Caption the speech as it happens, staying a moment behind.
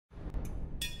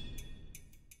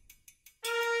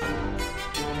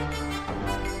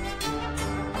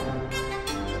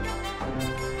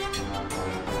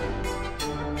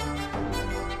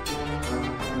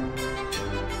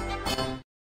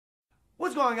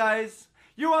going, guys?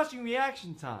 You're watching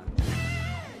Reaction Time.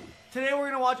 Today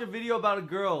we're gonna watch a video about a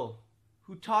girl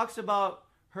who talks about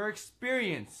her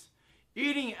experience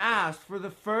eating ass for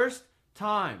the first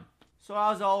time. So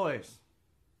as always,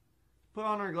 put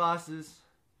on our glasses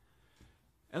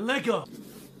and let go.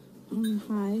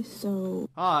 Hi, so...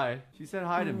 Hi. She said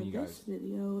hi to me, guys. This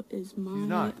video is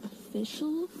my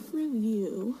official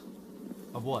review...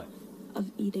 Of what?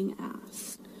 Of eating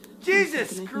ass.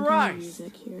 Jesus Christ!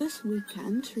 This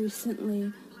weekend,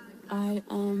 recently, I,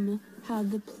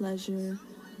 had the pleasure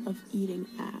of eating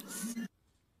ass.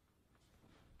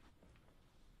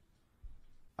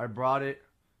 I brought it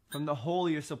from the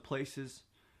holiest of places.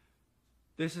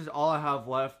 This is all I have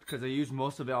left because I used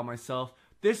most of it on myself.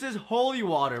 This is holy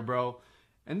water, bro.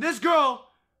 And this girl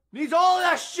needs all of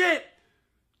that shit.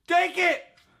 Take it.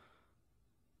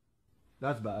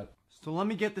 That's bad. So let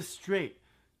me get this straight.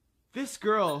 This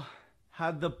girl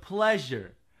had the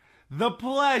pleasure, the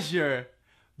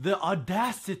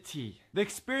audacity, the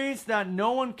experience that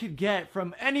no one could get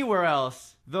from anywhere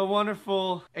else. The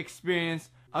wonderful experience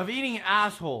of eating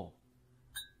asshole.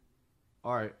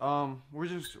 Alright, we're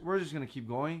just gonna keep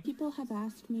going. People have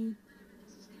asked me,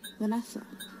 Vanessa,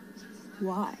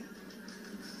 why?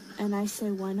 And I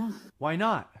say, why not? Why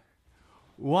not?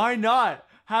 Why not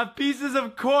have pieces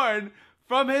of corn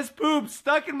from his poop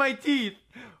stuck in my teeth?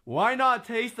 Why not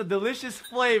taste the delicious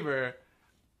flavor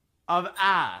of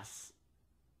ass?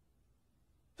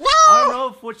 No! I don't know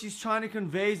if what she's trying to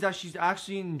convey is that she's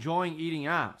actually enjoying eating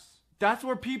ass. That's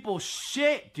where people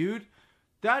shit, dude.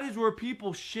 That is where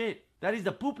people shit. That is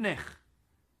the poopnech.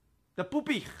 The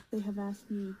poopich. They have asked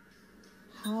me,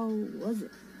 how was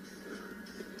it?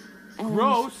 And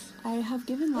gross. I have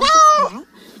given lots of thought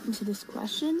into this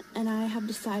question, and I have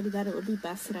decided that it would be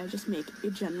best that I just make a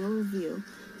general review.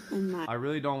 I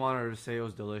really don't want her to say it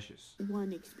was delicious.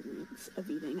 One experience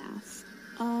of eating ass.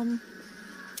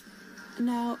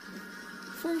 Now,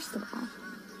 first of all,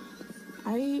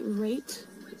 I rate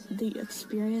the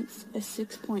experience a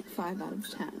 6.5 out of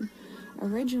 10.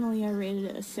 Originally, I rated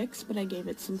it a 6, but I gave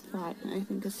it some thought, and I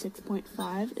think a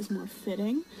 6.5 is more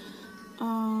fitting.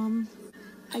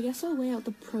 I guess I'll weigh out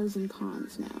the pros and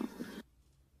cons now.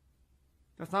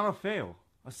 That's not a fail.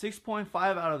 A 6.5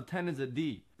 out of 10 is a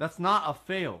D. That's not a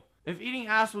fail. If eating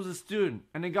ass was a student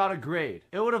and it got a grade,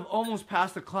 it would have almost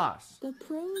passed the class. The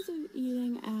pros of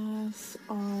eating ass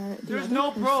are... There's no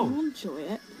pros. Will enjoy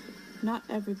it. Not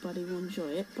everybody will enjoy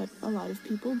it, but a lot of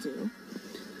people do.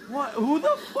 What? Who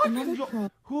the fuck enjoy...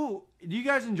 Who? Do you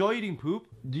guys enjoy eating poop?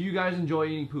 Do you guys enjoy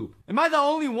eating poop? Am I the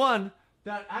only one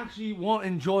that actually won't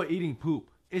enjoy eating poop?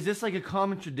 Is this like a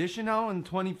common tradition now in the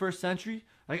 21st century?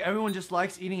 Like everyone just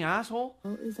likes eating asshole?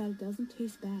 Is that it doesn't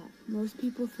taste bad. Most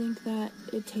people think that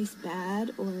it tastes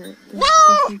bad or they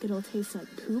think it'll taste like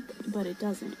poop, but it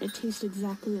doesn't. It tastes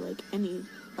exactly like any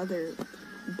other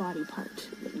body part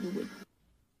that you would.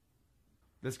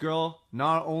 This girl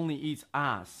not only eats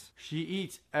ass, she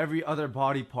eats every other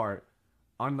body part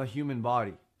on the human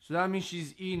body. So that means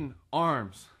she's eating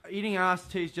arms. Eating ass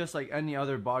tastes just like any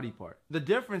other body part. The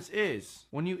difference is,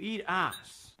 when you eat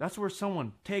ass, that's where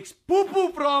someone takes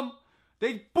poo-poo from.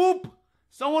 They poop.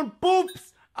 Someone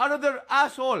poops out of their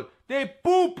asshole. They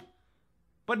poop.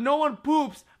 But no one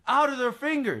poops out of their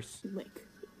fingers. Like,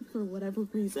 for whatever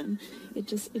reason, it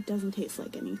doesn't taste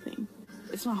like anything.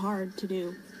 It's not hard to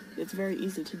do. It's very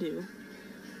easy to do.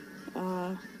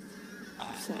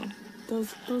 So...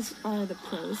 Those are the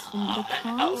pros. And the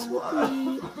cons would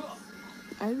be,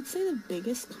 I would say the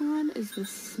biggest con is the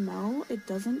smell. It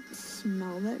doesn't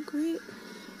smell that great,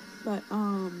 but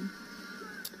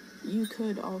you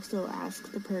could also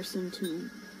ask the person to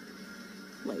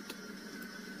like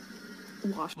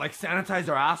sanitize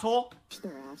their asshole? Wash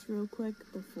their ass real quick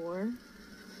before,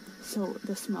 so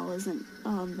the smell isn't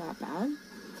that bad.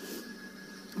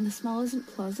 And the smell isn't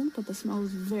pleasant, but the smell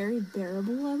is very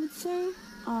bearable, I would say.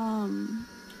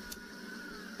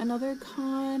 Another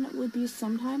con would be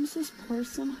sometimes this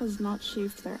person has not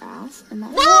shaved their ass, and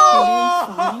that's totally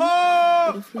fine.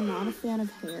 But if you're not a fan of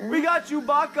hair, we got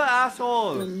Chewbacca,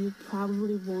 asshole. Then you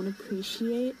probably won't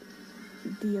appreciate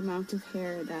the amount of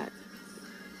hair that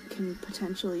can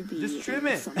potentially be. Just trim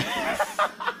it. I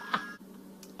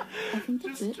think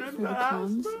that's it for the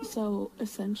cons. So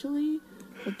essentially,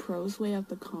 the pros weigh out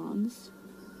the cons.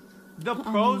 The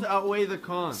pros outweigh the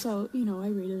cons. So, you know, I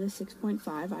rated a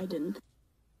 6.5. I didn't.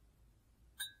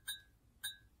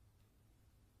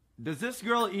 Does this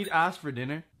girl eat ass for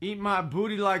dinner? Eat my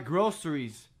booty like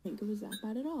groceries. I think it was that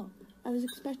bad at all. I was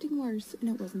expecting worse, and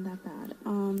it wasn't that bad.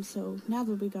 So now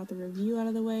that we got the review out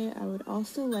of the way, I would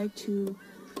also like to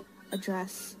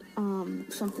address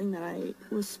something that I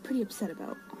was pretty upset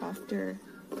about after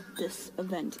this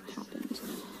event happened.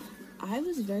 I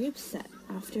was very upset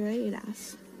after I ate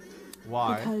ass.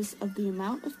 Why? Because of the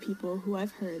amount of people who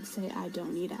I've heard say I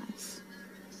don't eat ass.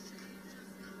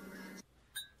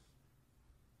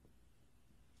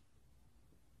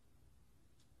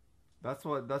 That's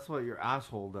what your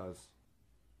asshole does.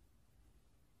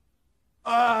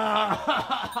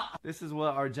 This is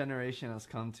what our generation has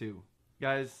come to.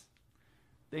 Guys,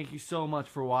 thank you so much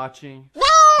for watching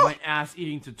my ass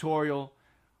eating tutorial.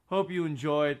 Hope you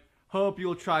enjoyed. Hope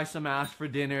you'll try some ass for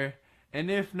dinner.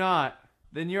 And if not,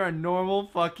 then you're a normal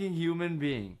fucking human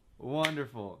being.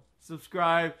 Wonderful.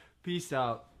 Subscribe. Peace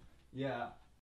out. Yeah.